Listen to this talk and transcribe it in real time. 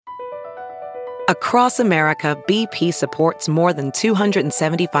Across America, BP supports more than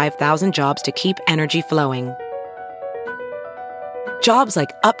 275,000 jobs to keep energy flowing. Jobs like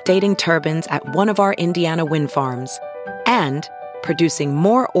updating turbines at one of our Indiana wind farms and producing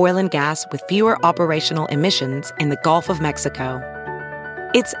more oil and gas with fewer operational emissions in the Gulf of Mexico.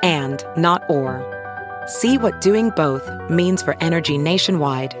 It's and, not or. See what doing both means for energy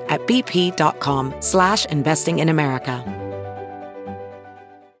nationwide at bp.com/investing in America.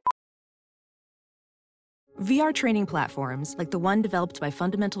 VR training platforms, like the one developed by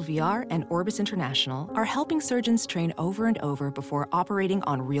Fundamental VR and Orbis International, are helping surgeons train over and over before operating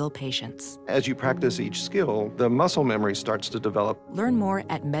on real patients. As you practice each skill, the muscle memory starts to develop. Learn more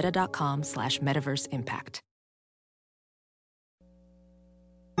at meta.com/metaverse impact.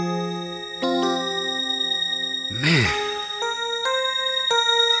 Man.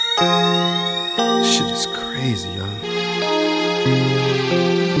 Shit is crazy, y'all.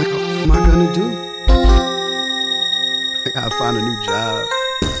 What am I gonna do? I gotta find a new job.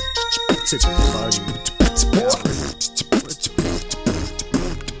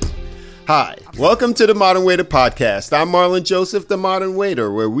 Hi, welcome to the Modern Waiter Podcast. I'm Marlon Joseph, the Modern Waiter,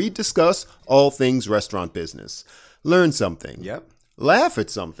 where we discuss all things restaurant business. Learn something. Yep. Laugh at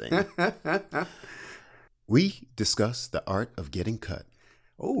something. We discuss the art of getting cut.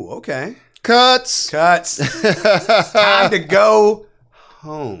 Oh, okay. Cuts! It's time to go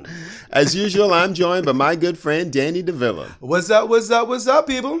home. As usual, I'm joined by my good friend, Danny DeVilla. What's up,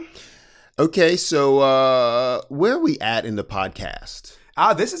 people? Okay, so where are we at in the podcast?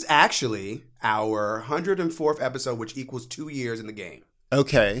 This is actually our 104th episode, which equals 2 years in the game.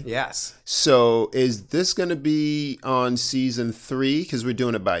 Okay. Yes. So is this going to be on season 3? Because we're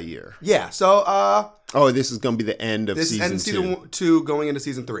doing it by year. Yeah, so... this is going to be the end of season 2. This is season 2 going into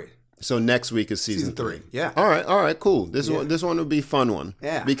season 3. So next week is season 3. Yeah. All right, cool. This one will be a fun one.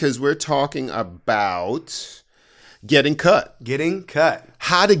 Yeah. Because we're talking about getting cut. Getting cut.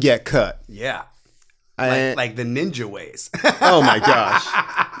 How to get cut. Yeah. And, like the ninja ways. Oh my gosh.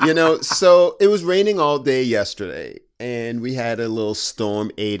 So it was raining all day yesterday, and we had a little storm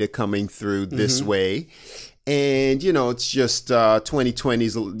Ada coming through this way. And, it's just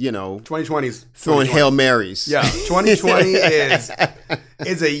 2020's, 2020's throwing Hail Marys. Yeah, 2020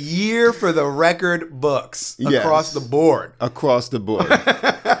 is a year for the record books across the board. Across the board.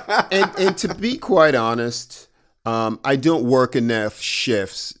 and to be quite honest, I don't work enough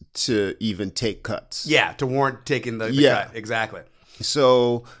shifts to even take cuts. Yeah, to warrant taking the cut. Exactly.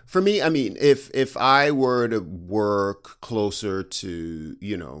 So for me, I mean, if I were to work closer to,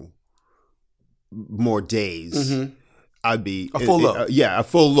 more days, I'd be a full load. A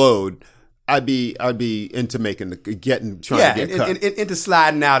full load. I'd be into trying to get cut. Into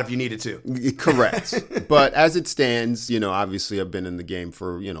sliding out if you needed to. Correct. But as it stands, obviously I've been in the game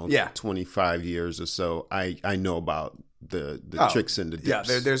for 25 years or so. I know about the tricks and the dips.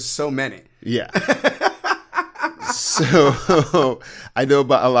 Yeah, there's so many. Yeah. So I know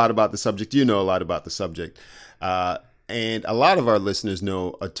a lot about the subject. You know a lot about the subject. And a lot of our listeners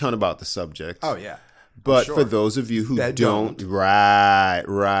know a ton about the subject. Oh, yeah. But for those of you who don't. Right.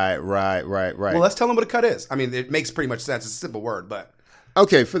 Well, let's tell them what a cut is. I mean, it makes pretty much sense. It's a simple word, but.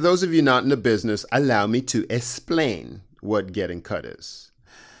 Okay, for those of you not in the business, allow me to explain what getting cut is.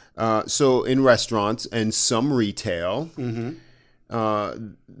 So in restaurants and some retail,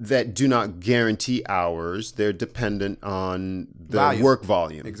 that do not guarantee hours, they're dependent on the work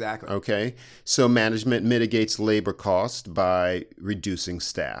volume. Exactly. Okay. So management mitigates labor cost by reducing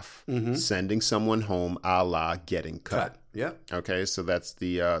staff, sending someone home, a la getting cut. Yeah. Okay. So that's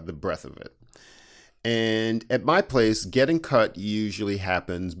the breadth of it. And at my place, getting cut usually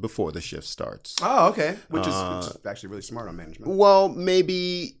happens before the shift starts. Oh, okay. Which is actually really smart on management. Well,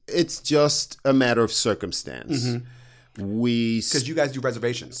 maybe it's just a matter of circumstance. Because you guys do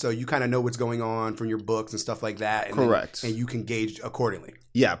reservations, so you kind of know what's going on from your books and stuff like that. And correct. And you can gauge accordingly.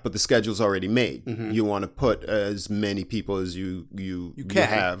 Yeah, but the schedule's already made. You want to put as many people as you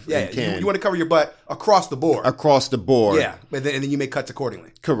have. Yeah, and can. You want to cover your butt across the board. Across the board. Yeah, and then you make cuts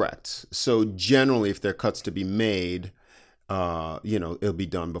accordingly. Correct. So generally, if there are cuts to be made, it'll be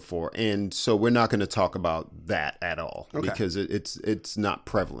done before. And so we're not going to talk about that at all because it's not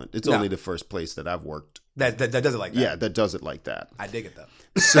prevalent. It's only the first place that I've worked. That does it like that. Yeah, that does it like that. I dig it though.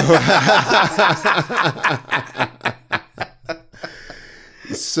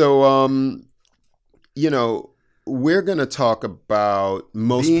 So, we're going to talk about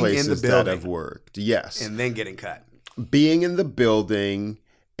most being places that I've worked. Yes. And then getting cut. Being in the building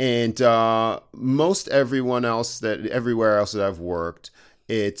and most everywhere else that I've worked,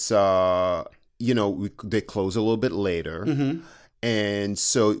 it's, they close a little bit later. And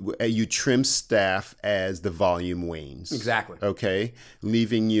so you trim staff as the volume wanes. Exactly. Okay.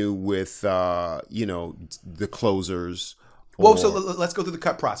 Leaving you with, the closers. Well, so let's go through the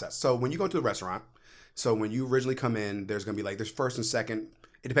cut process. So when you go to the restaurant, so when you originally come in, there's going to be there's first and second.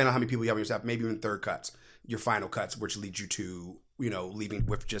 It depends on how many people you have on your staff, maybe even third cuts, your final cuts, which leads you to, leaving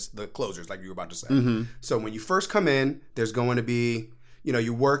with just the closers like you were about to say. Mm-hmm. So when you first come in, there's going to be,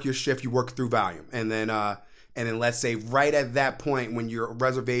 you work your shift, you work through volume. And then let's say right at that point when your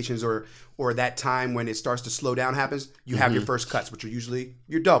reservations or that time when it starts to slow down happens, you have your first cuts, which are usually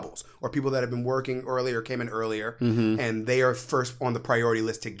your doubles or people that have been working earlier, came in earlier, and they are first on the priority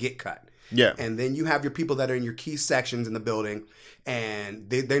list to get cut. Yeah. And then you have your people that are in your key sections in the building, and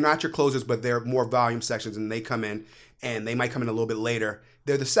they're not your closers, but they're more volume sections, and they come in, and they might come in a little bit later.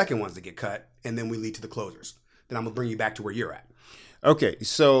 They're the second ones to get cut, and then we lead to the closers. Then I'm going to bring you back to where you're at. Okay,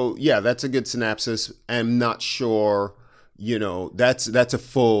 so yeah, that's a good synopsis. I'm not sure, that's a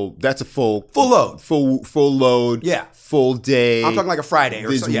full load. Full load. Yeah. Full day. I'm talking like a Friday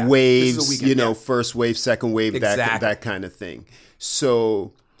or so. Yeah. Waves, this is a weekend, first wave, second wave, exactly. that kind of thing.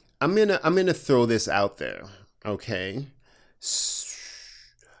 So I'm gonna throw this out there. Okay.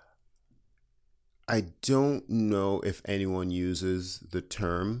 I don't know if anyone uses the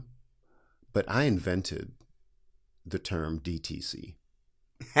term, but I invented the term DTC.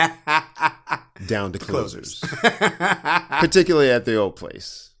 Down to closers. Particularly at the old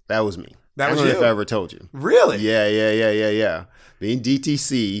place. That was me. That was I don't know you? if I ever told you. Really? Yeah. Being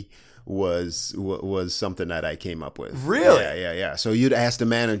DTC was something that I came up with. Really? Yeah. So you'd ask the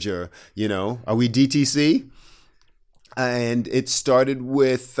manager, are we DTC? And it started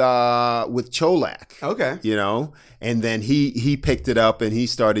with Cholak. Okay. And then he picked it up and he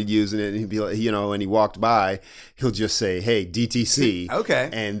started using it, and he'd be like, and he walked by, he'll just say, "Hey, DTC." Okay.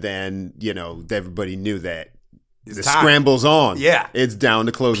 And then, everybody knew that the time. Scramble's on. Yeah. It's down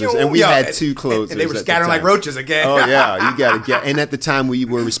to closers. And we had two closers. And they were scattering like roaches again. Oh, yeah. You got to get. And at the time, we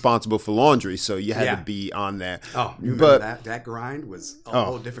were responsible for laundry, so you had to be on that. Oh, you remember that? That grind was a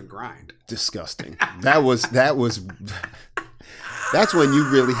whole different grind. Disgusting. That's when you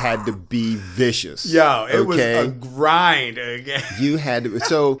really had to be vicious. Yo, it was a grind again. You had to.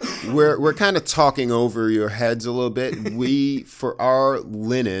 So we're kind of talking over your heads a little bit. For our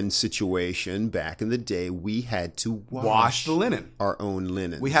linen situation back in the day, we had to wash the linen. Our own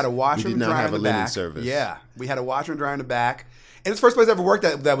linen. We had a washer and dryer in the back. We did not have a linen service. Yeah, we had a washer and dryer in the back. And it's the first place I ever worked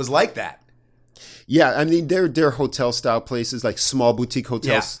that was like that. Yeah, I mean, there are hotel style places, like small boutique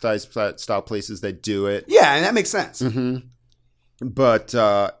hotel style places that do it. Yeah, and that makes sense. Mm-hmm. But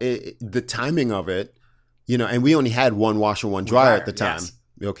the timing of it, and we only had one washer, one dryer at the time. Yes.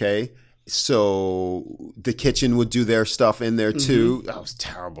 Okay. So the kitchen would do their stuff in there too. That was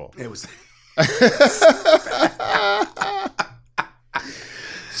terrible. It was.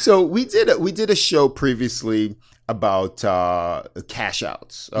 So we did a show previously about cash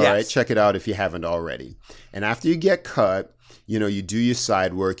outs. All right. Check it out if you haven't already. And after you get cut, you do your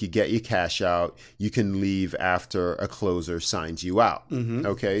side work, you get your cash out, you can leave after a closer signs you out. Mm-hmm.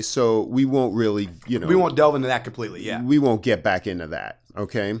 Okay, so we won't really, we won't delve into that completely, yeah. We won't get back into that,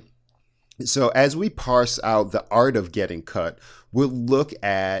 okay? So as we parse out the art of getting cut, we'll look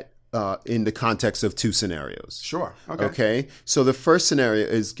at in the context of two scenarios. Sure. Okay. Okay. So the first scenario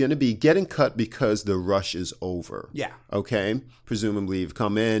is going to be getting cut because the rush is over. Yeah. Okay. Presumably you've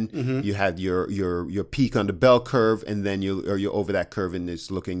come in, you had your peak on the bell curve, and then you're over that curve and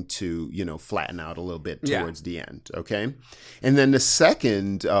it's looking to, flatten out a little bit towards the end. Okay. And then the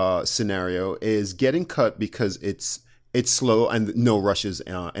second scenario is getting cut because it's slow and no rush is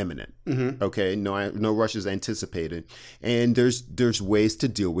imminent. Mm-hmm. Okay, no rush is anticipated, and there's ways to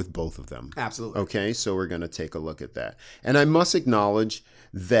deal with both of them. Absolutely. Okay, so we're going to take a look at that, and I must acknowledge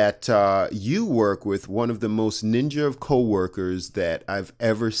that you work with one of the most ninja of coworkers that I've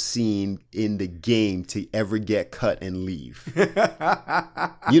ever seen in the game to ever get cut and leave.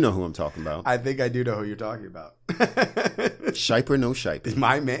 You know who I'm talking about. I think I do know who you're talking about. Shipe or no shipe?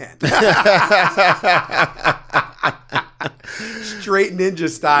 My man. Straight ninja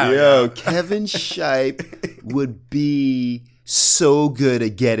style. Yo, Kevin Shipe would be so good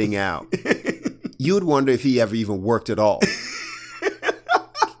at getting out. You would wonder if he ever even worked at all.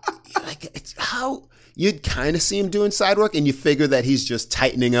 You'd kind of see him doing side work and you figure that he's just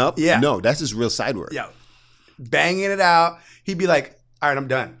tightening up. Yeah. No, that's his real side work. Yo, banging it out. He'd be like, all right, I'm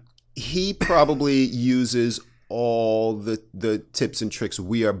done. He probably uses all the tips and tricks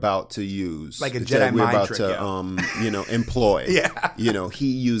we are about to use, like a Jedi mind trick, employ. Yeah, he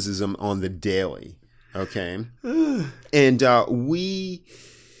uses them on the daily. Okay, and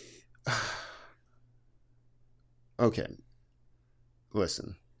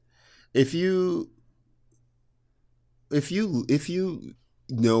listen. If you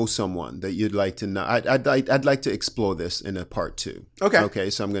know someone that you'd like to know, I'd like to explore this in a part 2. Okay.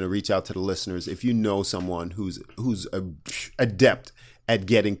 So I'm going to reach out to the listeners. If you know someone who's adept at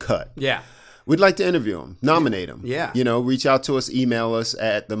getting cut, we'd like to interview them, nominate them. Yeah. Reach out to us, email us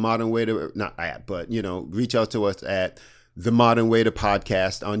at the Modern Waiter, not at, but reach out to us at the Modern Waiter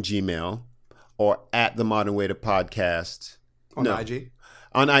Podcast on Gmail or at the Modern Waiter Podcast on IG.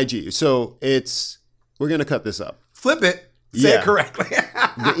 On IG. So we're going to cut this up. Flip it. Say it correctly.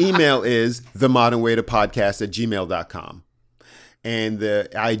 The email is themodernwaiterpodcast@gmail.com. And the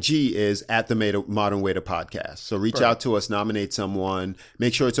IG is at the Modern Waiter Podcast. So reach out to us, nominate someone,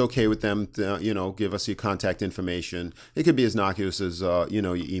 make sure it's okay with them to, give us your contact information. It could be as innocuous as,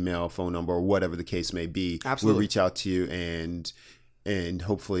 your email, phone number, or whatever the case may be. Absolutely. We'll reach out to you and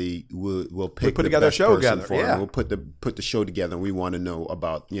hopefully we'll pick put together a show together. For them. We'll put the show together. We want to know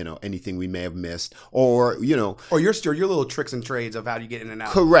about anything we may have missed or your little tricks and trades of how you get in and out.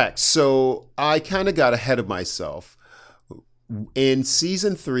 Correct. So I kind of got ahead of myself. In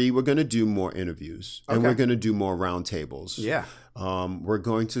season 3, we're going to do more interviews and we're going to do more roundtables. Yeah. We're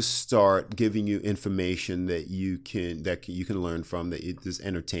going to start giving you information that you can learn from that is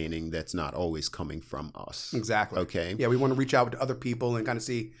entertaining. That's not always coming from us. Exactly. Okay. Yeah, we want to reach out to other people and kind of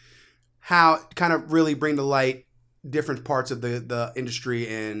see how kind of really bring to light different parts of the industry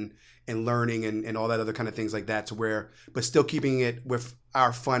and learning and all that other kind of things like that but still keeping it with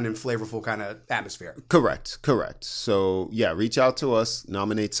our fun and flavorful kind of atmosphere. Correct. So reach out to us,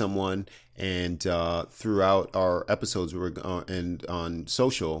 nominate someone, and throughout our episodes and on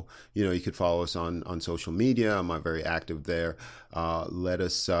social, you could follow us on social media. I'm very active there. Let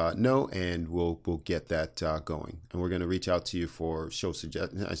us know, and we'll get that going. And we're going to reach out to you for show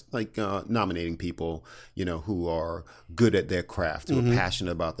suggestions, like nominating people, who are good at their craft, who are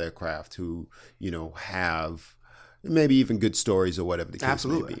passionate about their craft, who have maybe even good stories or whatever the case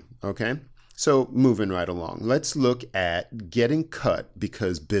may be. Okay. So moving right along, let's look at getting cut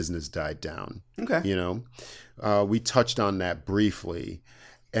because business died down. Okay. We touched on that briefly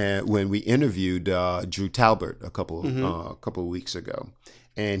when we interviewed Drew Talbert a couple of weeks ago,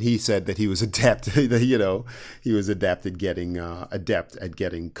 and he said that he was adept. He was adept at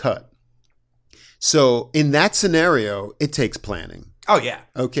getting cut. So in that scenario, it takes planning. Oh, yeah.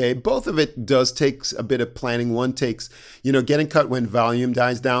 Okay. Both of it does take a bit of planning. One takes, getting cut when volume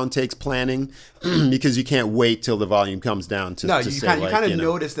dies down takes planning because you can't wait till the volume comes down to you kind of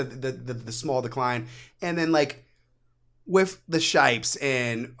notice that the small decline. And then like with the Shipes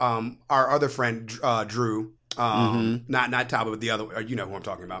and our other friend, Drew, not Talbot, but the other, you know who I'm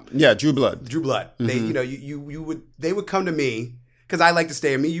talking about. Yeah. Drew Blood. Mm-hmm. They would come to me because I like to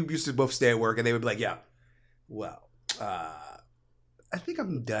stay. You used to both stay at work, and they would be like, "Yeah, well, I think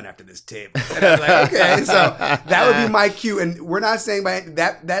I'm done after this tape." And I'm like, okay, so that would be my cue. And we're not saying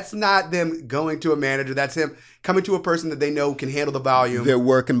that's not them going to a manager. That's him coming to a person that they know can handle the volume. They're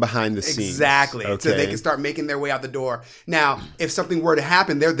working behind the scenes. Exactly. Okay. So they can start making their way out the door. Now, if something were to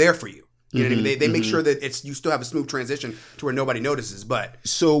happen, they're there for you. You know what I mean? They make sure that you still have a smooth transition to where nobody notices. But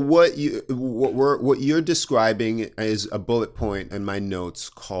so what you're describing is a bullet point in my notes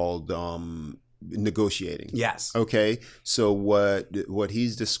called negotiating. Yes. Okay. So what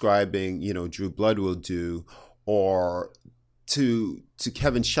he's describing, Drew Blood will do, or to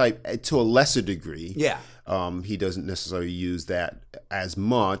Kevin Shipe to a lesser degree. Yeah. He doesn't necessarily use that as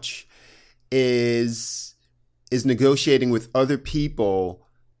much. Is negotiating with other people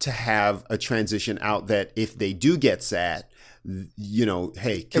to have a transition out that if they do get sat,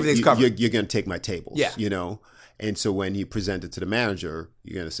 hey, everything's covered. You're going to take my tables. Yeah. And so when you present it to the manager,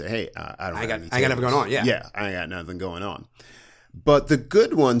 you're going to say, hey, I got nothing going on. Yeah. Yeah, I got nothing going on. But the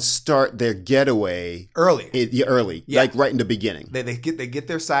good ones start their getaway early. Early, yeah. Like right in the beginning. They get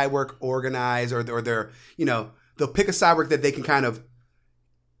their side work organized, or their they'll pick a side work that they can kind of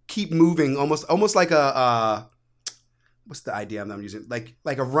keep moving, almost like a what's the idea I'm using? Like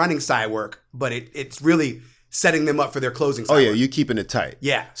a running side work, but it's really setting them up for their closing side work. You're keeping it tight.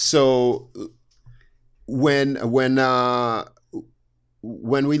 Yeah. So when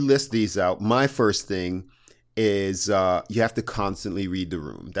we list these out, my first thing is you have to constantly read the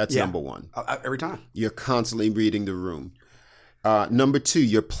room. That's number one. Every time. You're constantly reading the room. Number two,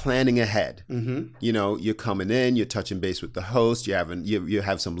 you're planning ahead. Mm-hmm. You're coming in, you're touching base with the host. You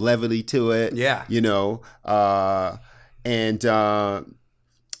have some levity to it. Yeah. And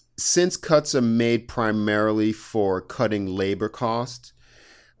since cuts are made primarily for cutting labor costs,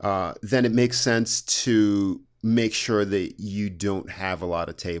 then it makes sense to make sure that you don't have a lot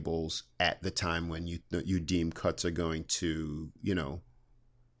of tables at the time when you deem cuts are going to,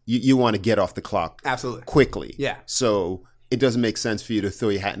 you want to get off the clock absolutely quickly. Yeah. So it doesn't make sense for you to throw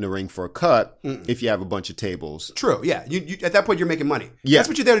your hat in the ring for a cut if you have a bunch of tables. True. Yeah. You at that point you're making money. Yeah. That's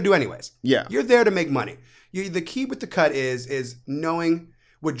what you're there to do anyways. Yeah. You're there to make money. The key with the cut is knowing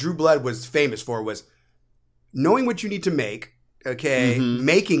what Drew Blood was famous for was knowing what you need to make, okay,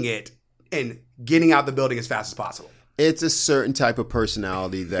 making it, and getting out the building as fast as possible. It's a certain type of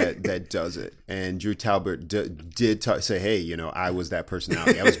personality that does it. And Drew Talbot did say, hey, I was that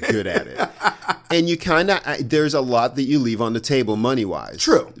personality. I was good at it. And you there's a lot that you leave on the table money-wise.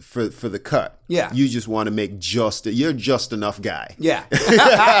 True. For the cut. Yeah. You just want to make you're just enough guy. Yeah.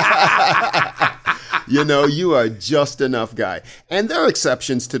 You are just enough guy. And there are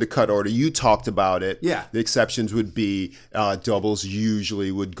exceptions to the cut order. You talked about it. Yeah. The exceptions would be doubles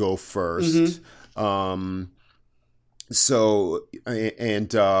usually would go first. So,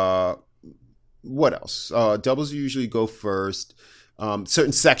 and what else? Doubles usually go first.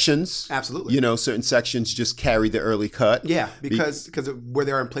 Certain sections. Absolutely. Certain sections just carry the early cut. Yeah, because of where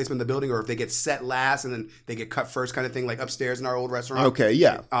they are in placement in the building, or if they get set last and then they get cut first kind of thing, like upstairs in our old restaurant. Okay,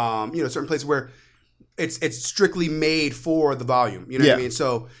 yeah. Certain places where it's strictly made for the volume. You know what I mean?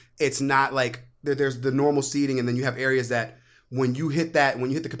 So it's not like there's the normal seating, and then you have areas that when you hit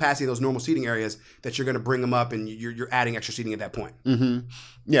the capacity of those normal seating areas, that you're going to bring them up and you're adding extra seating at that point. Mm-hmm.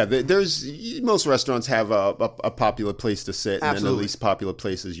 Yeah, most restaurants have a popular place to sit, and Absolutely. then the least popular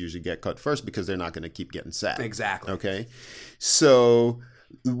places usually get cut first because they're not going to keep getting sat. Exactly. Okay, so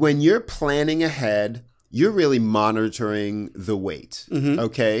when you're planning ahead, you're really monitoring the weight.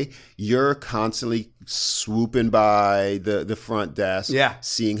 Okay, you're constantly swooping by the front desk,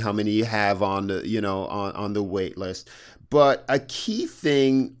 seeing how many you have on the on the wait list. But a key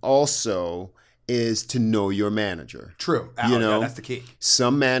thing also is to know your manager. True. Yeah, that's the key.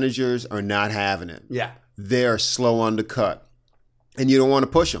 Some managers are not having it. Yeah. They're slow on the cut, and you don't want to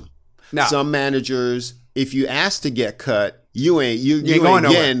push them. No. Some managers, if you ask to get cut, you ain't going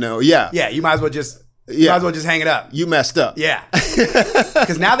nowhere. No. Yeah. Yeah. You might as well just hang it up. You messed up. Yeah.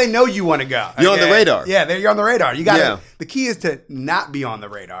 Because now they know you want to go. Okay? You're on the radar. Yeah, you're on the radar. You got to. The key is to not be on the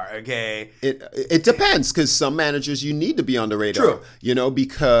radar. Okay. It depends, because some managers you need to be on the radar. True.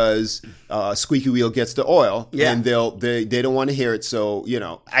 Because squeaky wheel gets the oil, and they don't want to hear it. So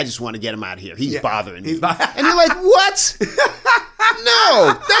I just want to get him out of here. He's bothering me. And you're like, what?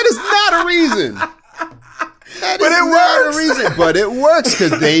 No, that is not a reason. Not a reason, but it works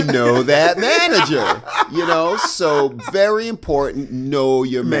because they know that manager. So very important. Know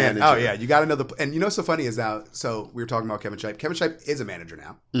your manager. Oh yeah, you got to know and what's so funny is now. So we were talking about Kevin Shipe. Kevin Shipe is a manager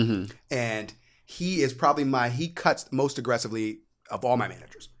now, and he is probably he cuts most aggressively of all my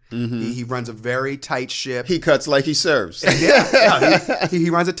managers. He runs a very tight ship. He cuts like he serves. He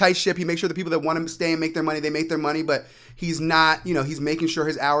runs a tight ship. He makes sure the people that want him to stay and make their money, they make their money. But he's not, he's making sure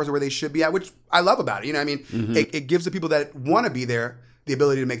his hours are where they should be at, which I love about it. You know what I mean? It gives the people that want to be there the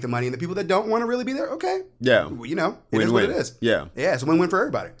ability to make the money, and the people that don't want to really be there, okay. Yeah. It is what it is. Yeah. Yeah, it's a win-win for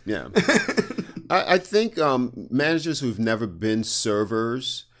everybody. Yeah. I think managers who've never been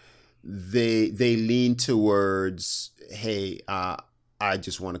servers, they lean towards, hey, I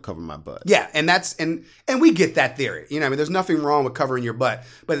just want to cover my butt. Yeah, and that's and we get that theory. There's nothing wrong with covering your butt,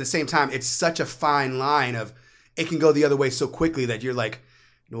 but at the same time, it's such a fine line of it can go the other way so quickly that you're like,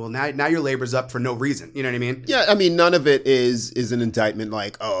 well, now your labor's up for no reason. You know what I mean? Yeah, I mean, none of it is an indictment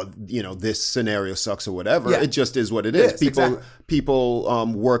like, this scenario sucks or whatever. Yeah. It just is what it is.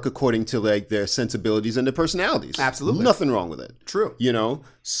 People work according to like their sensibilities and their personalities. Absolutely, nothing wrong with it. True.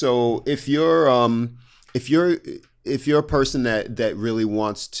 So if you're a person that really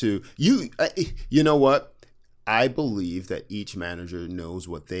wants to, you know what? I believe that each manager knows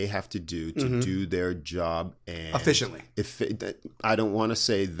what they have to do to do their job and efficiently. I don't want to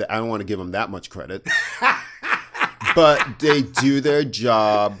say that. I don't want to give them that much credit, but they do their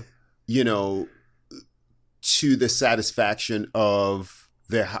job, to the satisfaction of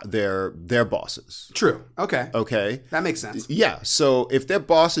their bosses. True. Okay. Okay. That makes sense. Yeah. So if their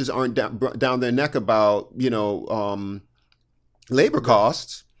bosses aren't down their neck about labor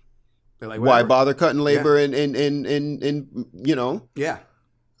costs, like, why bother cutting labor and and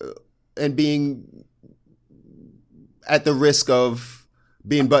being at the risk of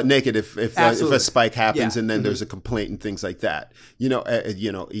being butt naked if a spike happens and then there's a complaint and things like that.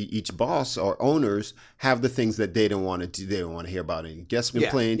 Each boss or owners have the things that they don't want to do. They don't want to hear about any guest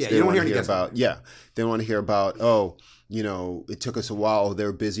complaints. They don't want to hear about they don't want to hear about it took us a while. They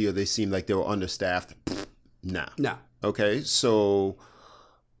were busy or they seemed like they were understaffed. Nah. No. Okay, so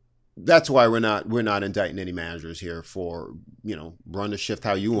that's why we're not indicting any managers here for, run the shift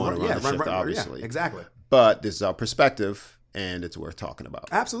how you want to run the shift, obviously. Yeah, exactly. But this is our perspective, and it's worth talking about.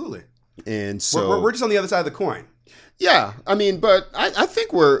 Absolutely. And so we're just on the other side of the coin. Yeah, I mean, but I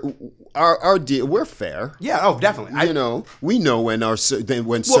think we're fair. Yeah, oh, definitely. We know when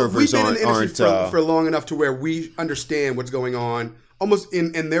servers we've been in the industry aren't for long enough to where we understand what's going on, almost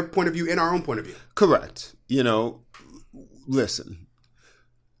in their point of view, in our own point of view. Correct. Listen,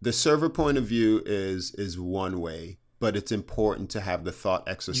 the server point of view is one way, but it's important to have the thought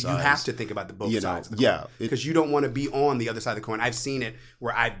exercise. You have to think about the both sides of the coin. Because you don't want to be on the other side of the coin. I've seen it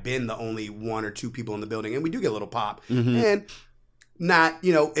where I've been the only one or two people in the building, and we do get a little pop. Mm-hmm. And not,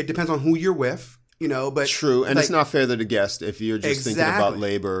 it depends on who you're with, but... True, and it's not fair to the guest if you're just thinking about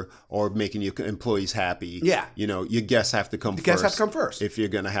labor or making your employees happy. Yeah. Your guests have to come first. The guests have to come first. If you're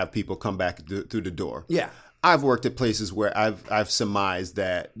going to have people come back through the door. Yeah. I've worked at places where I've surmised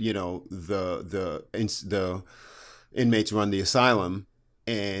that, the inmates run the asylum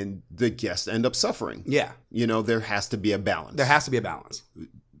and the guests end up suffering. Yeah. There has to be a balance. There has to be a balance.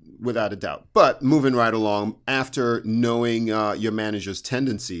 Without a doubt. But moving right along, after knowing your manager's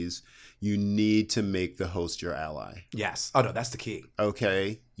tendencies, you need to make the host your ally. Yes. Oh, no, that's the key.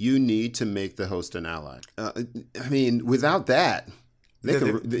 Okay. You need to make the host an ally. Without that,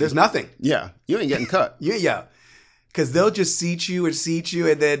 there's nothing. Yeah. You ain't getting cut. Yeah. Because they'll just seat you,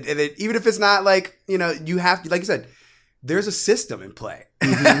 and then even if it's not like, you have to, like you said, there's a system in play.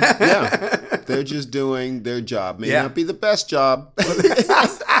 Mm-hmm. Yeah. They're just doing their job. May not be the best job. But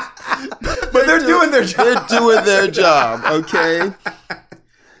they're doing their job. They're doing their job, okay?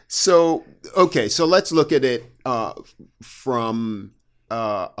 So let's look at it from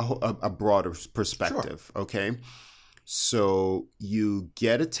a broader perspective, sure. Okay? So you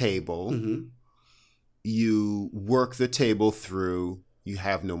get a table, mm-hmm. You work the table through, you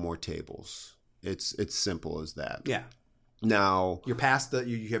have no more tables. It's simple as that. Yeah. Now you're past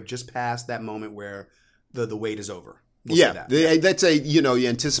you have just passed that moment where the wait is over. We'll that's you're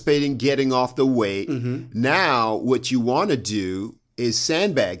anticipating getting off the weight. Mm-hmm. Now what you want to do is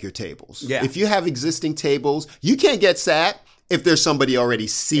sandbag your tables. Yeah. If you have existing tables, you can't get sat if there's somebody already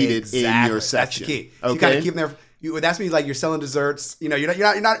seated in your section. That's the key. Okay? You got to keep them there. That's me. Like you're selling desserts. You're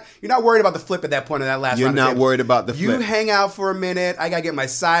not worried about the flip at that point in that last. You're not worried about the flip. You hang out for a minute. I gotta get my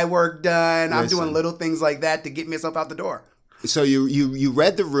side work done. I'm doing little things like that to get myself out the door. So you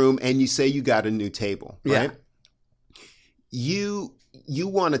read the room and you say you got a new table, right? Yeah. You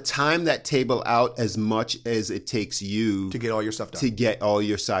want to time that table out as much as it takes you to get all your stuff done. To get all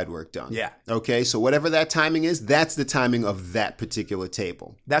your side work done. Yeah. Okay. So whatever that timing is, that's the timing of that particular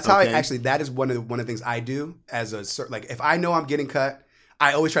table. That's how that is one of the things I do as if I know I'm getting cut,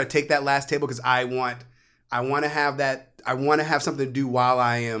 I always try to take that last table because I want to have that. I want to have something to do while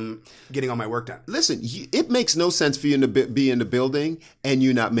I am getting all my work done. Listen, it makes no sense for you to be in the building and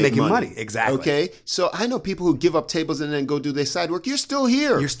you not making money. Exactly. Okay? So I know people who give up tables and then go do their side work. You're still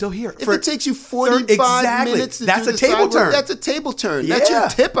here. If it takes you 45 minutes to do the table turn. That's a table turn. Yeah. That's your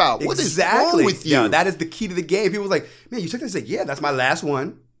tip out. What is wrong with you? Yeah, that is the key to the game. People are like, man, you took this. Yeah, that's my last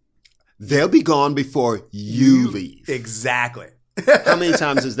one. They'll be gone before you leave. Exactly. How many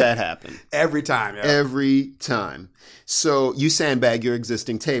times does that happen? Every time. Yeah. Every time. So you sandbag your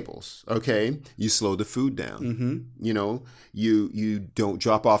existing tables, okay? You slow the food down. Mm-hmm. You don't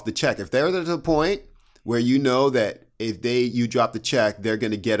drop off the check. If they're at the point where you know that if you drop the check, they're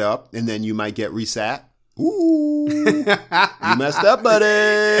going to get up and then you might get resat. Ooh, you messed up,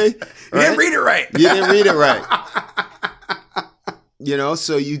 buddy. You didn't read it right. You didn't read it right.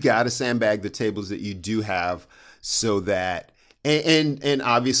 So you got to sandbag the tables that you do have so that And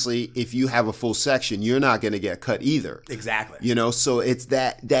obviously, if you have a full section, you're not going to get cut either. Exactly. So it's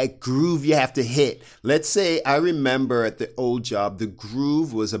that groove you have to hit. Let's say I remember at the old job, the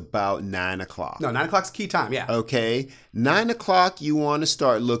groove was about 9 o'clock. No, 9 o'clock's key time, yeah. Okay. 9 o'clock, you want to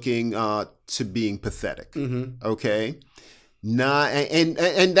start looking to being pathetic. Mm-hmm. Okay.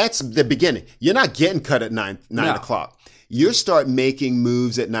 And that's the beginning. You're not getting cut at 9 o'clock. You start making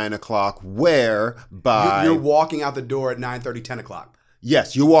moves at 9 o'clock whereby... You're walking out the door at 9:30, 10 o'clock.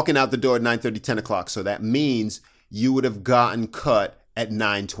 Yes, you're walking out the door at 9:30, 10 o'clock. So that means you would have gotten cut at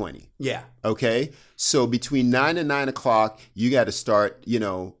 9:20. Yeah. Okay? So between 9 and 9 o'clock, you got to start,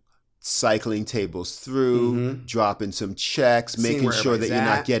 cycling tables through, mm-hmm. dropping some checks, making sure that you're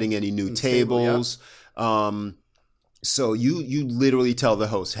not getting any new tables. Yep. So you literally tell the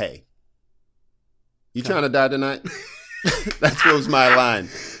host, hey, you trying to die tonight? That was my line.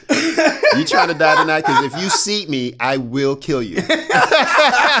 You trying to die tonight? Because if you seat me, I will kill you.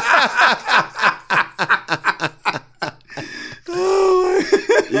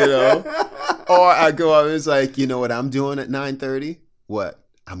 know? Or I go up, it's like, you know what I'm doing at 9:30? What?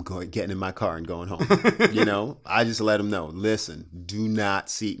 I'm getting in my car and going home. You know, I just let them know, listen, do not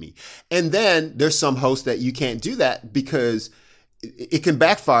seat me. And then there's some hosts that you can't do that because it can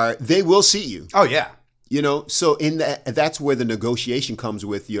backfire. They will seat you. Oh, yeah. You know, so that's where the negotiation comes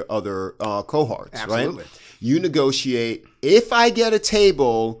with your other cohorts, Absolutely. Right? You negotiate. If I get a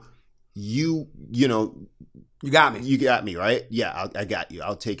table, you know. You got me. You got me, right? Yeah, I got you.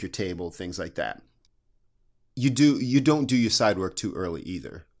 I'll take your table, things like that. You don't do your side work too early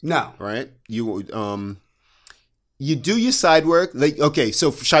either. No. Right? You do your side work. Like, okay,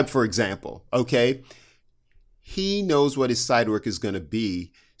 so Shipe, for example, okay, he knows what his side work is going to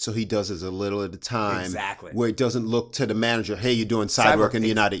be, so he does it a little at a time. Exactly. Where it doesn't look to the manager, hey, you're doing side work and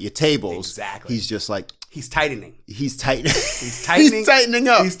you're not at your tables. Exactly. He's just like... He's tightening. He's tightening. He's tightening. He's tightening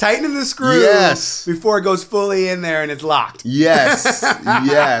up. He's tightening the screw before it goes fully in there and it's locked. Yes.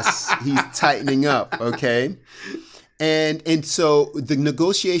 Yes. He's tightening up. Okay. And so the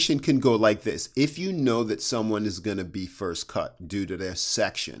negotiation can go like this. If you know that someone is going to be first cut due to their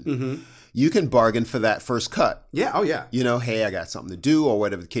section, you can bargain for that first cut. Yeah. Oh, yeah. You know, hey, I got something to do or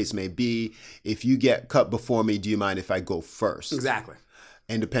whatever the case may be. If you get cut before me, do you mind if I go first? Exactly.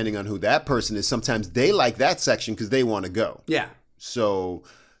 And depending on who that person is, sometimes they like that section because they want to go. Yeah. So,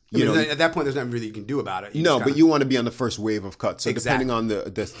 you know, at that point, there's nothing really you can do about it. But you want to be on the first wave of cuts. So exactly. Depending on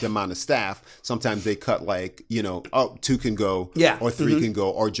the amount of staff, sometimes they cut like, you know, two can go, or three can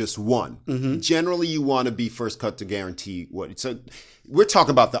go, or just one. Generally, you want to be first cut to guarantee what. So we're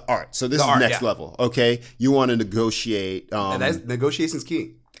talking about the art. So this is next level. Okay, you want to negotiate. Negotiation's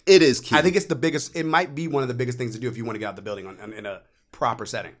key. It is key. I think it's the biggest. It might be one of the biggest things to do if you want to get out of the building in a proper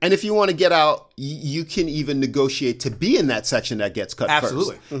setting. And if you want to get out, you can even negotiate to be in that section that gets cut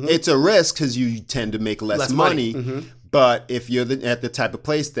Absolutely. first. It's a risk because you tend to make less money. But if you're at the type of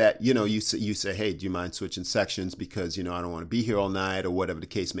place that, you know, you say, hey, do you mind switching sections because, you know, I don't want to be here all night or whatever the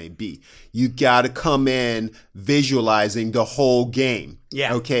case may be. You got to come in visualizing the whole game.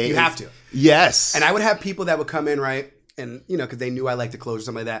 Yeah. Okay. You have to. Yes. And I would have people that would come in, right? And, you know, because they knew I liked to close or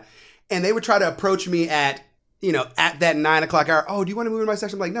something like that. And they would try to approach me at that 9 o'clock hour. Oh, do you want to move in my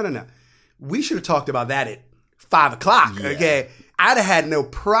section? I'm like, no. We should have talked about that at 5 o'clock. Yeah. Okay. I'd have had no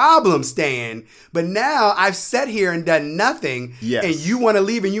problem staying. But now I've sat here and done nothing. Yes. And you want to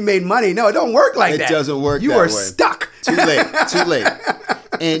leave and you made money. No, it don't work like that. It doesn't work you that way. You are stuck. Too late.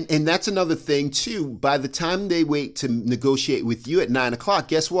 And that's another thing too. By the time they wait to negotiate with you at 9 o'clock,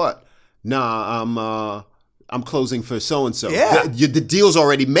 guess what? Nah, I'm closing for so-and-so. Yeah. The deal's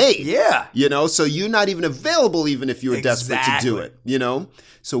already made. Yeah. You know, so you're not even available even if you were desperate to do it, you know?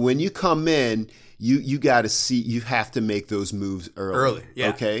 So when you come in, you got to see, you have to make those moves early. Yeah.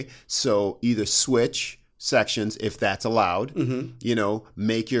 Okay? So either switch sections if that's allowed, you know,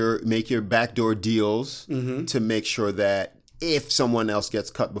 make your backdoor deals to make sure that if someone else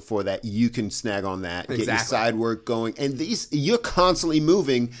gets cut before that, you can snag on that, get your side work going. And you're constantly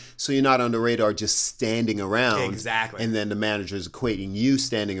moving, so you're not on the radar just standing around. Exactly. And then the manager's equating you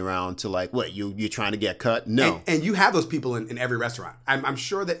standing around to like, what, you're trying to get cut? No. And you have those people in every restaurant. I'm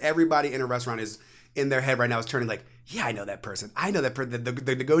sure that everybody in a restaurant is in their head right now is turning like, yeah, I know that person. I know that person,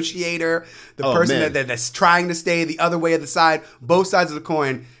 the negotiator, the person that's trying to stay the other way of the side, both sides of the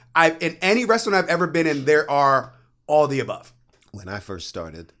coin. In any restaurant I've ever been in, there are all the above. When I first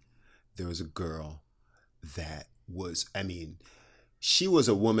started, there was a girl that was, she was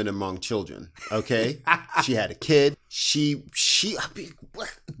a woman among children, okay? She had a kid.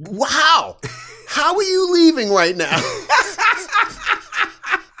 Wow! How are you leaving right now?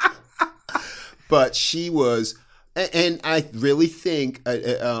 But she was, and I really think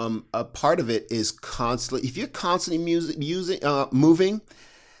a part of it is constantly, if you're constantly moving,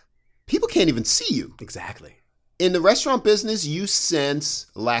 people can't even see you. Exactly. In the restaurant business, you sense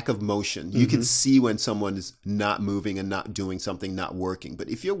lack of motion. You can see when someone is not moving and not doing something, not working. But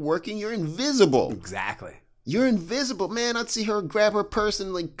if you're working, you're invisible. Exactly. You're invisible. Man, I'd see her grab her purse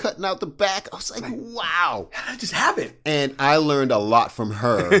and like cutting out the back. I was like, wow. How did that just happen? And I learned a lot from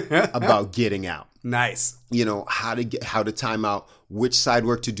her about getting out. Nice. You know, how to time out which side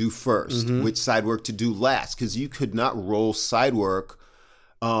work to do first, which side work to do last. Because you could not roll side work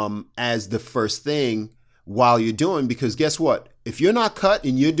as the first thing while you're doing, because guess what? If you're not cut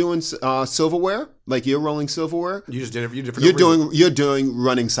and you're doing silverware, like you're rolling silverware, you're doing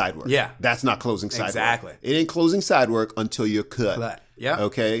running side work. Yeah, that's not closing side work. Exactly. It ain't closing side work until you're cut. Yeah.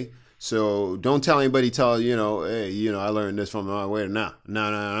 Okay. So don't tell anybody. Hey, I learned this from my way. No.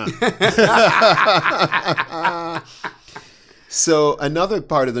 So another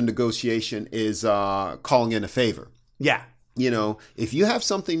part of the negotiation is calling in a favor. Yeah. If you have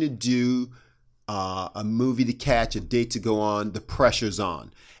something to do, a movie to catch, a date to go on, the pressure's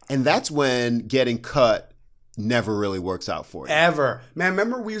on. And that's when getting cut never really works out for you. Ever. Man,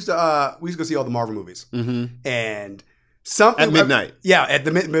 remember we used to go see all the Marvel movies. And something at midnight. At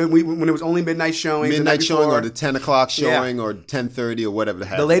when it was only midnight showings. Midnight showing or the 10 o'clock showing or 10:30 or whatever the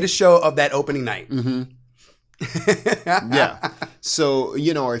heck. The latest show of that opening night. Yeah. So,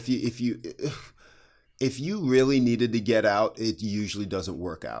 or if you really needed to get out, it usually doesn't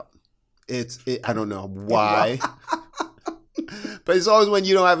work out. I don't know why. But it's always when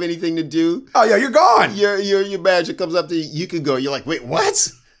you don't have anything to do. Oh yeah, you're gone. Your manager comes up to you. You could go. You're like, wait,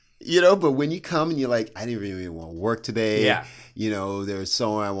 what? But when you come and you're like, I didn't really want to work today. Yeah. There's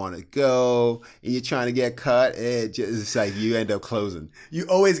somewhere I want to go, and you're trying to get cut. It's like you end up closing. You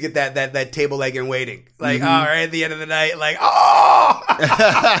always get that table leg in waiting. Like, right at the end of the night, like, oh!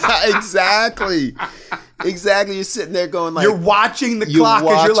 Exactly. You're sitting there going like. You're watching the clock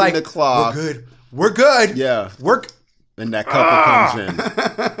because you're like, the clock. We're good. Yeah. And that couple comes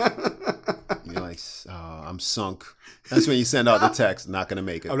in. You're like, oh, I'm sunk. That's when you send out the text, not going to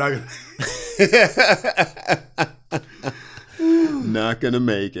make it. I'm not going to. Not going to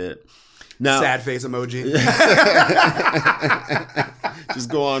make it. Now, sad face emoji. Just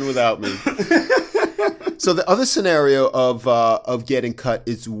go on without me. So the other scenario of getting cut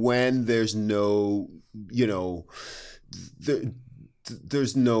is when there's no,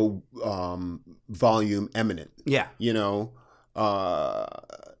 there's no volume eminent. Yeah.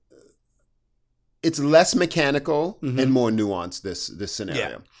 It's less mechanical and more nuanced, this scenario.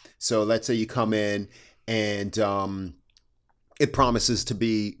 Yeah. So let's say you come in and it promises to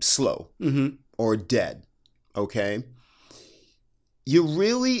be slow or dead, okay? You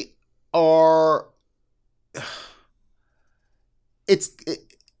really are...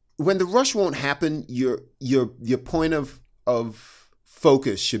 when the rush won't happen, your point of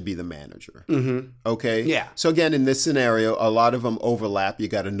focus should be the manager. Okay? Yeah. So again, in this scenario, a lot of them overlap. You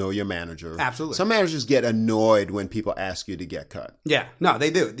got to know your manager. Absolutely. Some managers get annoyed when people ask you to get cut. Yeah. No,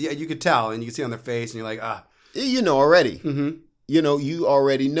 they do. You could tell, and you can see on their face, and you're like, ah. You know already. You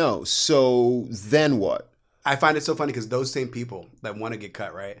already know. So then what? I find it so funny because those same people that want to get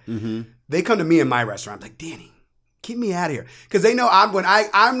cut, right? They come to me in my restaurant. I'm like, Danny, get me out of here. Because they know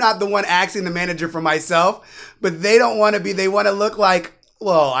I'm not the one asking the manager for myself, but they don't want to be. They want to look like,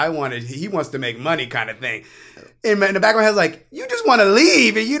 well, he wants to make money kind of thing. In the back of my head, like, you just want to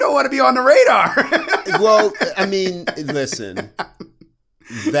leave and you don't want to be on the radar. Well, I mean, listen,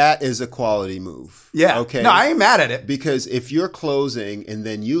 that is a quality move. Yeah. Okay. No, I ain't mad at it. Because if you're closing and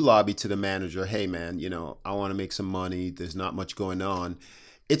then you lobby to the manager, hey, man, I want to make some money. There's not much going on.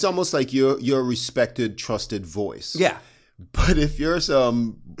 It's almost like you're a respected, trusted voice. Yeah. But if you're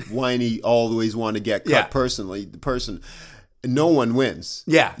some whiny, always want to get cut person, no one wins.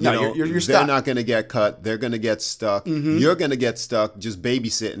 Yeah. No, you're stuck. They're not going to get cut. They're going to get stuck. You're going to get stuck just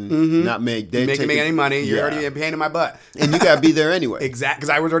babysitting, not make. You can't make any money. You're already a pain in my butt. And you got to be there anyway. Exactly. Because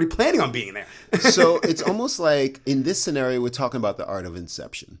I was already planning on being there. So it's almost like in this scenario, we're talking about the art of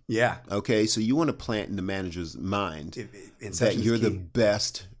inception. Yeah. Okay. So you want to plant in the manager's mind that you're the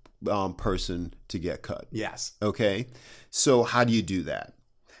best person to get cut. Yes. Okay. So how do you do that?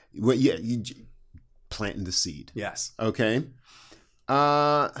 Well, you planting the seed. Yes. Okay.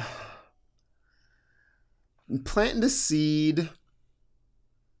 Planting the seed.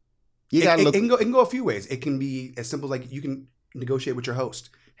 You gotta look. It can go a few ways. It can be as simple as like you can negotiate with your host.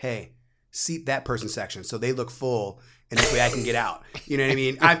 Hey, seat that person's section so they look full, and this way I can get out. You know what I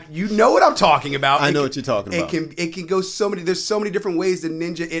mean? You know what I'm talking about. I know what you're talking about. It can go so many. There's so many different ways to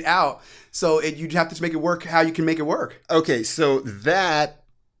ninja it out. So you'd have to make it work how you can make it work. Okay, so that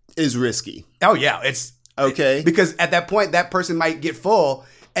is risky. Oh yeah, it's okay because at that point that person might get full,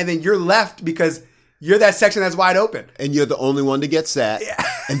 and then you're left because you're that section that's wide open, and you're the only one to get sat. Yeah.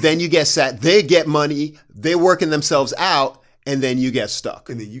 And then you get sat. They get money. They're working themselves out. And then you get stuck.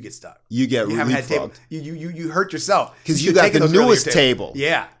 And then you get stuck. You get leapfrogged. You hurt yourself. Because you got the newest table.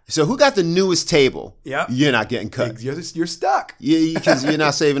 Yeah. So who got the newest table? Yep. You're not getting cut. You're stuck. Because you're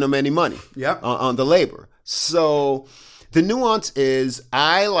not saving them any money. Yep. On the labor. So the nuance is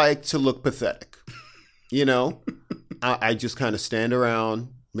I like to look pathetic. I just kind of stand around.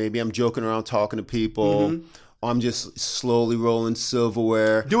 Maybe I'm joking around talking to people. I'm just slowly rolling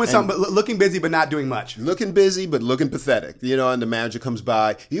silverware. Doing something, but looking busy, but not doing much. Looking busy, but looking pathetic. And the manager comes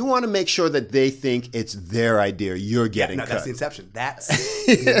by. You want to make sure that they think it's their idea. You're getting cut. That's the inception. That's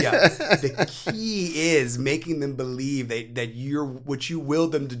the key is making them believe that you're what you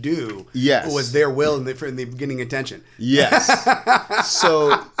willed them to do. Yes. Was their will in the beginning intention. Yes.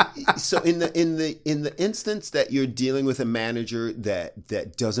 So in the instance that you're dealing with a manager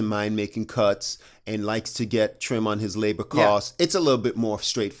that doesn't mind making cuts and likes to get trim on his labor costs, it's a little bit more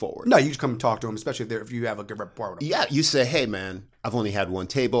straightforward. No, you just come and talk to them, especially if you have a good rapport with them. Yeah, you say, hey, man, I've only had one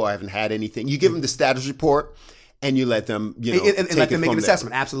table. I haven't had anything. You give them the status report, and you let them, and let them make an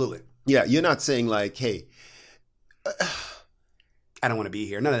assessment. Absolutely. Yeah, you're not saying like, hey, I don't want to be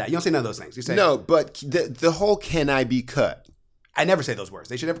here. None of that. You don't say none of those things. You say no, but the whole "can I be cut?" I never say those words.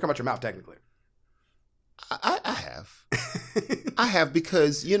 They should never come out your mouth. Technically, I have, I have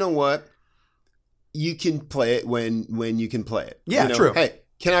because you know what. You can play it when you can play it. Yeah, true. Hey,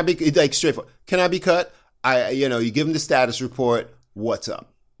 can I be like straightforward? Can I be cut? You give them the status report. What's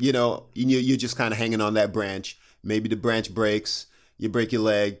up? You're just kind of hanging on that branch. Maybe the branch breaks. You break your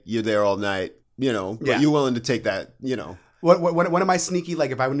leg. You're there all night. But you're willing to take that. What am I sneaky?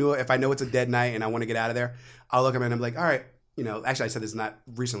 Like if I know it's a dead night and I want to get out of there, I'll look at them and I'm like, all right. Actually, I said this not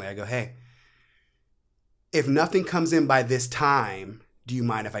recently. I go, hey, if nothing comes in by this time, do you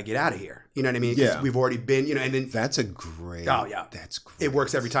mind if I get out of here? You know what I mean? Because we've already been, and then that's a great. Oh yeah, that's great. It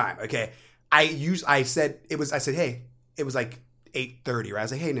works every time. Okay, I said, hey, it was like 8:30, right? I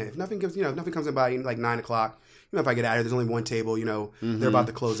was like, hey, if nothing comes in by like 9 o'clock, if I get out of here, there's only one table. They're about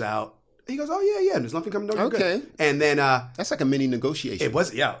to close out. He goes, oh yeah, there's nothing coming. No, okay, good. And then that's like a mini negotiation. It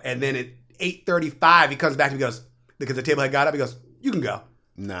was, yeah. And then at 8:35, he comes back and he goes, because the table had got up, he goes, you can go.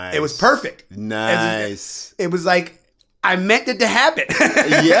 Nice. It was perfect. Nice. It was like. I meant it to happen.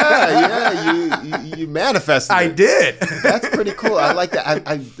 You manifested it. I did. That's pretty cool. I like that.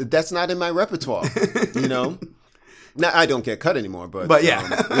 That's not in my repertoire. Now I don't get cut anymore, but yeah,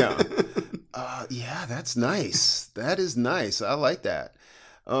 yeah, that's nice. That is nice. I like that.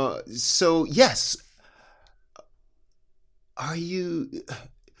 So yes, are you?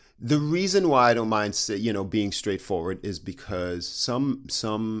 The reason why I don't mind, being straightforward is because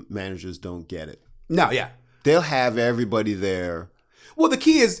some managers don't get it. No, yeah. They'll have everybody there. Well, the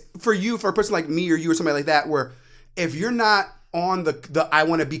key is for a person like me or you or somebody like that, where if you're not on the I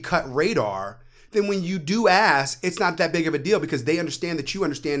want to be cut radar, then when you do ask, it's not that big of a deal because they understand that you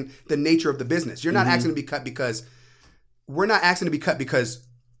understand the nature of the business. You're not asking to be cut because we're not asking to be cut because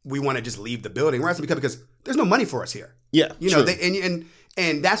we want to just leave the building. We're asking to be cut because there's no money for us here. Yeah, true.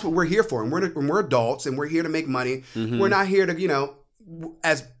 And that's what we're here for. And we're adults and we're here to make money. We're not here to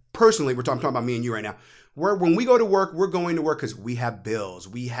as personally I'm talking about me and you right now. When we go to work, we're going to work because we have bills.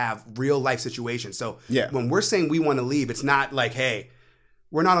 We have real life situations. So when we're saying we want to leave, it's not like, hey,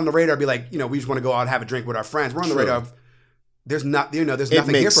 we're not on the radar. Be like, we just want to go out and have a drink with our friends. We're on the radar of there's nothing here for us at this point.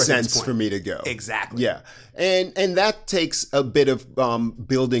 It makes sense for me to go. Exactly. Yeah, and that takes a bit of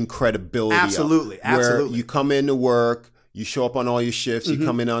building credibility. Absolutely. Where you come into work, you show up on all your shifts, you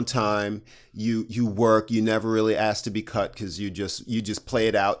come in on time, you work, you never really ask to be cut because you just play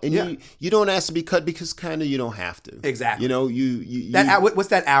it out, and you don't ask to be cut because kind of you don't have to. Exactly. What's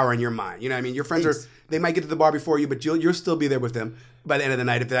that hour in your mind? I mean, your friends they might get to the bar before you, but you'll still be there with them by the end of the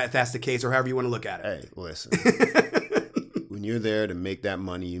night if that's the case, or however you want to look at it. Hey, listen. When you're there to make that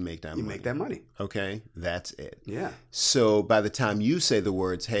money, you make that money. You make that money. Okay? That's it. Yeah. So by the time you say the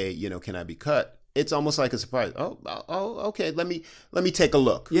words, hey, can I be cut? It's almost like a surprise. Oh, okay. Let me take a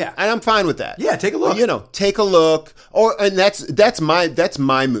look. Yeah. And I'm fine with that. Yeah, take a look. Take a look. And that's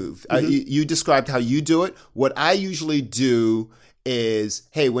my move. You described how you do it. What I usually do is,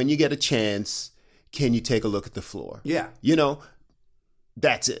 hey, when you get a chance, can you take a look at the floor? Yeah.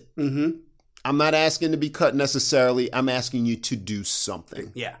 That's it. I'm not asking to be cut necessarily. I'm asking you to do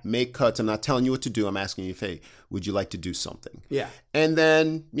something. Yeah. Make cuts. I'm not telling you what to do. I'm asking you, hey, would you like to do something? Yeah. And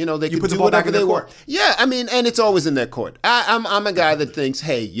then, they can put the do ball back whatever in their they court. want. Yeah, I mean, and it's always in their court. I'm a guy that thinks,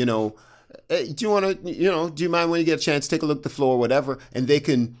 hey, do you want to, do you mind when you get a chance, take a look at the floor or whatever? And they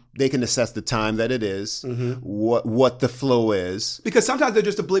can assess the time that it is, what the flow is. Because sometimes they're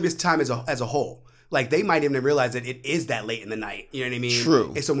just oblivious to time as a whole. Like, they might even realize that it is that late in the night. You know what I mean?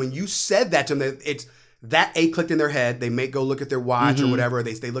 True. And so when you said that to them, it's that 8 clicked in their head. They may go look at their watch or whatever.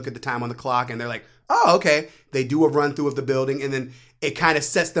 They look at the time on the clock and they're like, oh, okay. They do a run through of the building, and then it kind of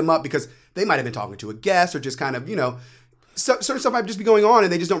sets them up because they might have been talking to a guest or just kind of, certain stuff might just be going on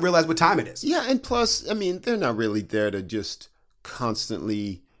and they just don't realize what time it is. Yeah, and plus, I mean, they're not really there to just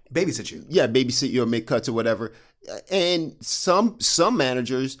constantly babysit you. Yeah, babysit you or make cuts or whatever. And some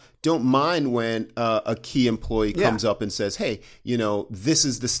managers don't mind when a key employee comes up and says, "Hey, this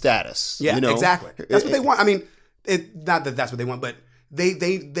is the status." Yeah, exactly. That's what they want. I mean, not that that's what they want, but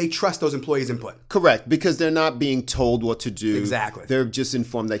they trust those employees' input. Correct, because they're not being told what to do. Exactly. They're just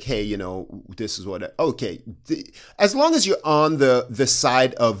informed, like, "Hey, this is what." Okay, as long as you're on the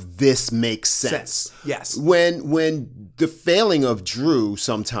side of this makes sense. Yes. When the failing of Drew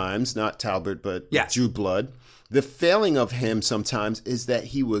sometimes, not Talbot, but Drew Blood. The failing of him sometimes is that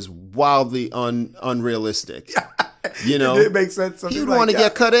he was wildly unrealistic. It makes sense. He'd want to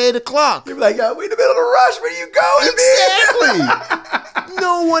get cut at 8 o'clock. You'd be like, "Yo, we in the middle of a rush. Where are you going, Exactly.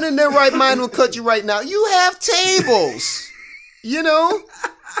 No one in their right mind will cut you right now. You have tables. You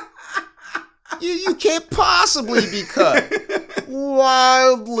can't possibly be cut.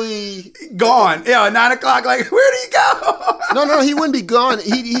 Wildly gone. Yeah, 9 o'clock. Like, where do you go? No, he wouldn't be gone.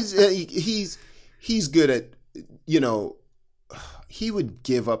 He's good at. He would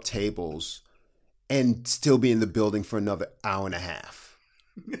give up tables and still be in the building for another hour and a half.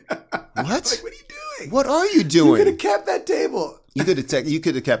 What? Like, what are you doing? What are you doing? You could have kept that table. You could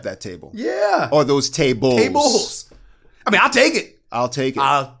have kept that table. Yeah. Or those tables. Tables. I mean, I'll take it. I'll take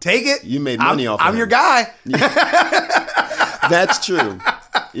it. You made money off of I'm him. your guy. That's true.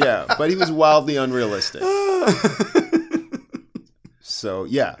 Yeah, but he was wildly unrealistic. So,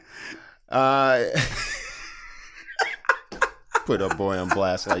 yeah. Put a boy on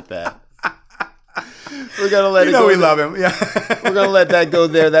blast like that. We're going to let it go. We love him. Yeah. We're going to let that go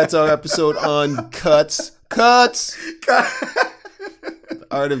there. That's our episode on cuts. The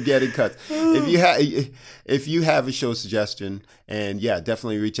art of getting cuts. If you have a show suggestion, and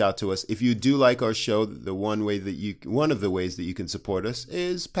definitely reach out to us. If you do like our show, one of the ways that you can support us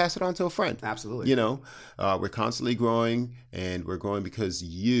is pass it on to a friend. Absolutely. We're constantly growing, and we're growing because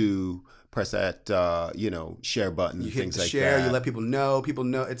you press that share button, you things hit the like share, that. You let people know. People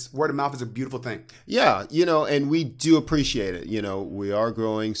know. It's word of mouth is a beautiful thing. Yeah, and we do appreciate it. We are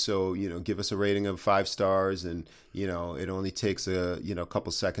growing, so give us a rating of 5 stars, and it only takes a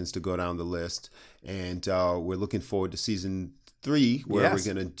couple seconds to go down the list. And we're looking forward to season 3, where we're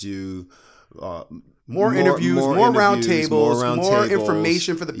gonna do more interviews, more round tables, more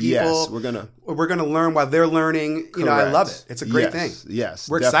information for the people. Yes, we're gonna learn while they're learning. I love it. It's a great thing. Yes,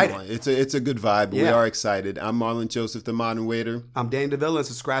 we're definitely. excited. It's a good vibe. Yeah. We are excited. I'm Marlon Joseph, the Modern Waiter. I'm Danny DeVilla, and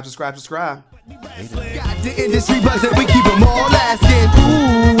subscribe. Got the industry buzzing, we keep them all asking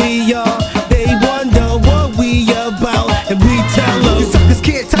who we are. They wonder what we about, and we tell them you suckers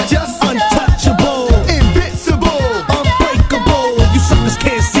can't